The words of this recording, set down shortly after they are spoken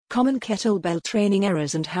Common kettlebell training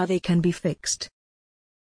errors and how they can be fixed.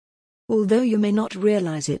 Although you may not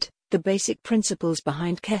realize it, the basic principles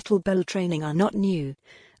behind kettlebell training are not new,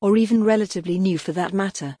 or even relatively new for that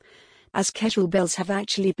matter, as kettlebells have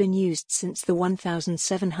actually been used since the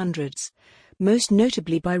 1700s, most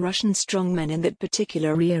notably by Russian strongmen in that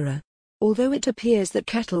particular era. Although it appears that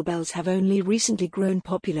kettlebells have only recently grown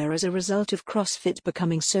popular as a result of CrossFit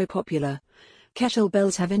becoming so popular,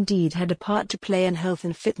 kettlebells have indeed had a part to play in health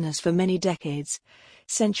and fitness for many decades,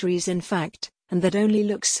 centuries in fact, and that only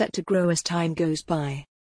looks set to grow as time goes by.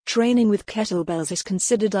 Training with kettlebells is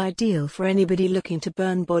considered ideal for anybody looking to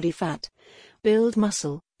burn body fat, build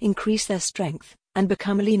muscle, increase their strength, and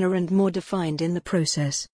become leaner and more defined in the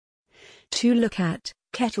process. To look at,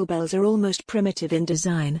 kettlebells are almost primitive in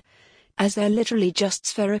design, as they're literally just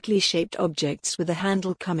spherically shaped objects with a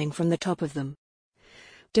handle coming from the top of them.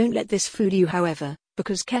 Don't let this fool you, however,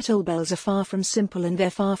 because kettlebells are far from simple and they're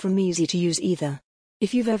far from easy to use either.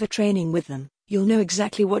 If you've ever training with them, you'll know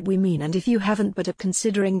exactly what we mean, and if you haven't but are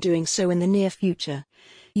considering doing so in the near future,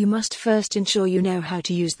 you must first ensure you know how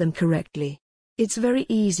to use them correctly. It's very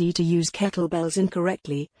easy to use kettlebells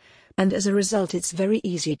incorrectly, and as a result it's very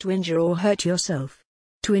easy to injure or hurt yourself.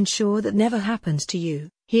 To ensure that never happens to you,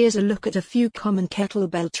 here's a look at a few common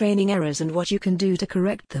kettlebell training errors and what you can do to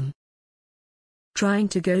correct them. Trying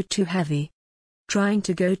to go too heavy. Trying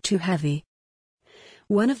to go too heavy.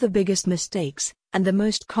 One of the biggest mistakes, and the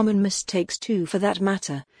most common mistakes too for that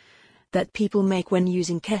matter, that people make when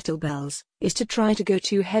using kettlebells, is to try to go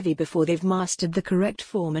too heavy before they've mastered the correct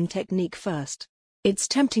form and technique first. It's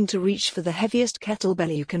tempting to reach for the heaviest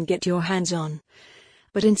kettlebell you can get your hands on.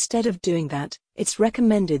 But instead of doing that, it's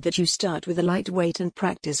recommended that you start with a lightweight and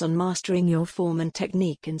practice on mastering your form and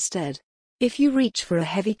technique instead. If you reach for a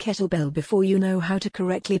heavy kettlebell before you know how to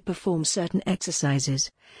correctly perform certain exercises,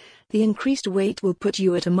 the increased weight will put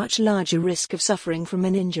you at a much larger risk of suffering from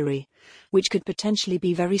an injury, which could potentially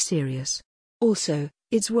be very serious. Also,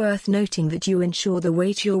 it's worth noting that you ensure the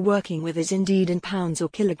weight you're working with is indeed in pounds or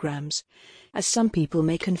kilograms, as some people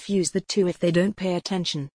may confuse the two if they don't pay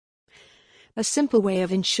attention. A simple way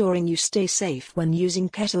of ensuring you stay safe when using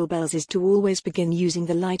kettlebells is to always begin using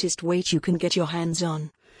the lightest weight you can get your hands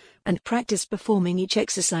on, and practice performing each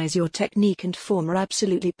exercise. Your technique and form are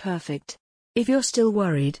absolutely perfect. If you're still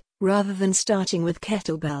worried, rather than starting with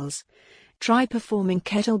kettlebells, try performing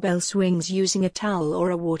kettlebell swings using a towel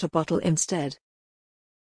or a water bottle instead.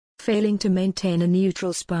 Failing to maintain a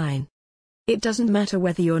neutral spine. It doesn't matter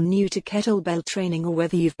whether you're new to kettlebell training or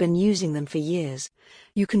whether you've been using them for years,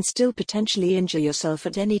 you can still potentially injure yourself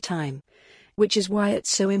at any time, which is why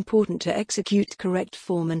it's so important to execute correct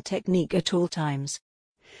form and technique at all times.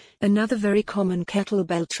 Another very common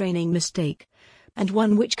kettlebell training mistake, and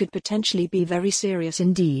one which could potentially be very serious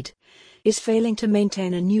indeed, is failing to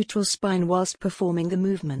maintain a neutral spine whilst performing the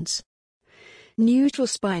movements. Neutral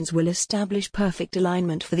spines will establish perfect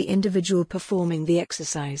alignment for the individual performing the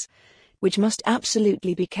exercise, which must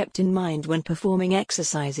absolutely be kept in mind when performing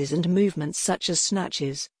exercises and movements such as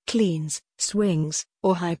snatches, cleans, swings,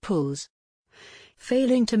 or high pulls.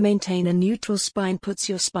 Failing to maintain a neutral spine puts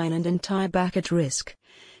your spine and entire back at risk,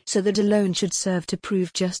 so that alone should serve to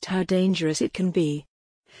prove just how dangerous it can be.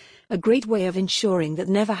 A great way of ensuring that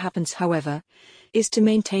never happens, however, is to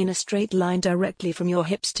maintain a straight line directly from your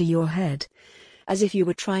hips to your head, as if you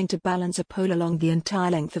were trying to balance a pole along the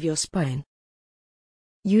entire length of your spine.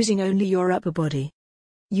 Using only your upper body.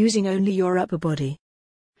 Using only your upper body.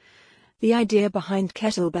 The idea behind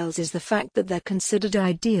kettlebells is the fact that they're considered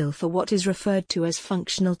ideal for what is referred to as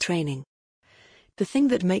functional training. The thing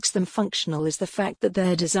that makes them functional is the fact that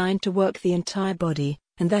they're designed to work the entire body,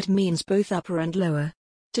 and that means both upper and lower.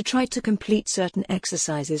 To try to complete certain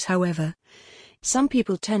exercises, however, some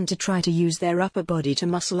people tend to try to use their upper body to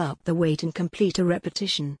muscle up the weight and complete a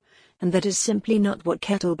repetition, and that is simply not what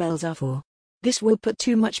kettlebells are for. This will put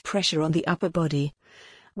too much pressure on the upper body,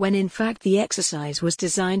 when in fact the exercise was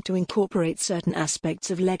designed to incorporate certain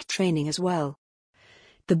aspects of leg training as well.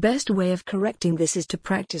 The best way of correcting this is to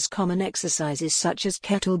practice common exercises such as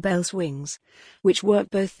kettlebell swings, which work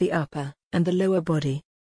both the upper and the lower body.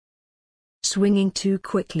 Swinging too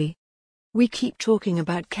quickly. We keep talking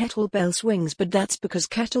about kettlebell swings, but that's because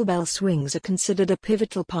kettlebell swings are considered a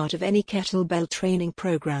pivotal part of any kettlebell training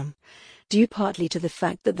program, due partly to the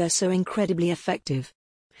fact that they're so incredibly effective.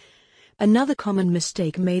 Another common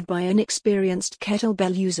mistake made by inexperienced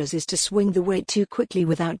kettlebell users is to swing the weight too quickly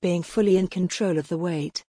without being fully in control of the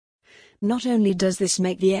weight. Not only does this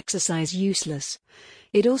make the exercise useless,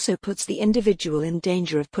 it also puts the individual in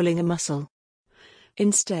danger of pulling a muscle.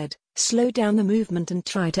 Instead, slow down the movement and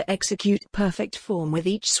try to execute perfect form with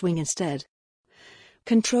each swing instead.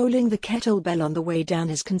 Controlling the kettlebell on the way down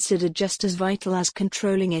is considered just as vital as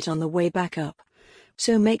controlling it on the way back up.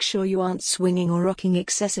 So make sure you aren't swinging or rocking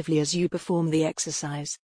excessively as you perform the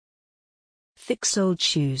exercise. Thick-soled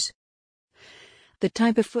shoes. The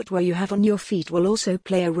type of footwear you have on your feet will also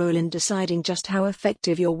play a role in deciding just how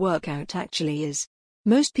effective your workout actually is.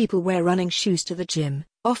 Most people wear running shoes to the gym,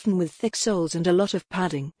 often with thick soles and a lot of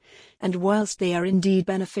padding. And whilst they are indeed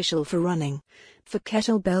beneficial for running, for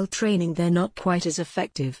kettlebell training they're not quite as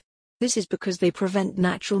effective. This is because they prevent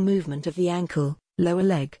natural movement of the ankle, lower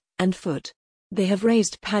leg, and foot. They have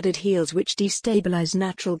raised padded heels which destabilize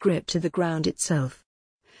natural grip to the ground itself.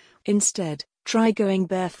 Instead, try going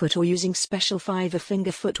barefoot or using special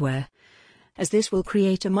five-finger footwear, as this will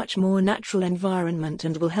create a much more natural environment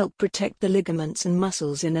and will help protect the ligaments and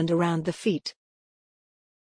muscles in and around the feet.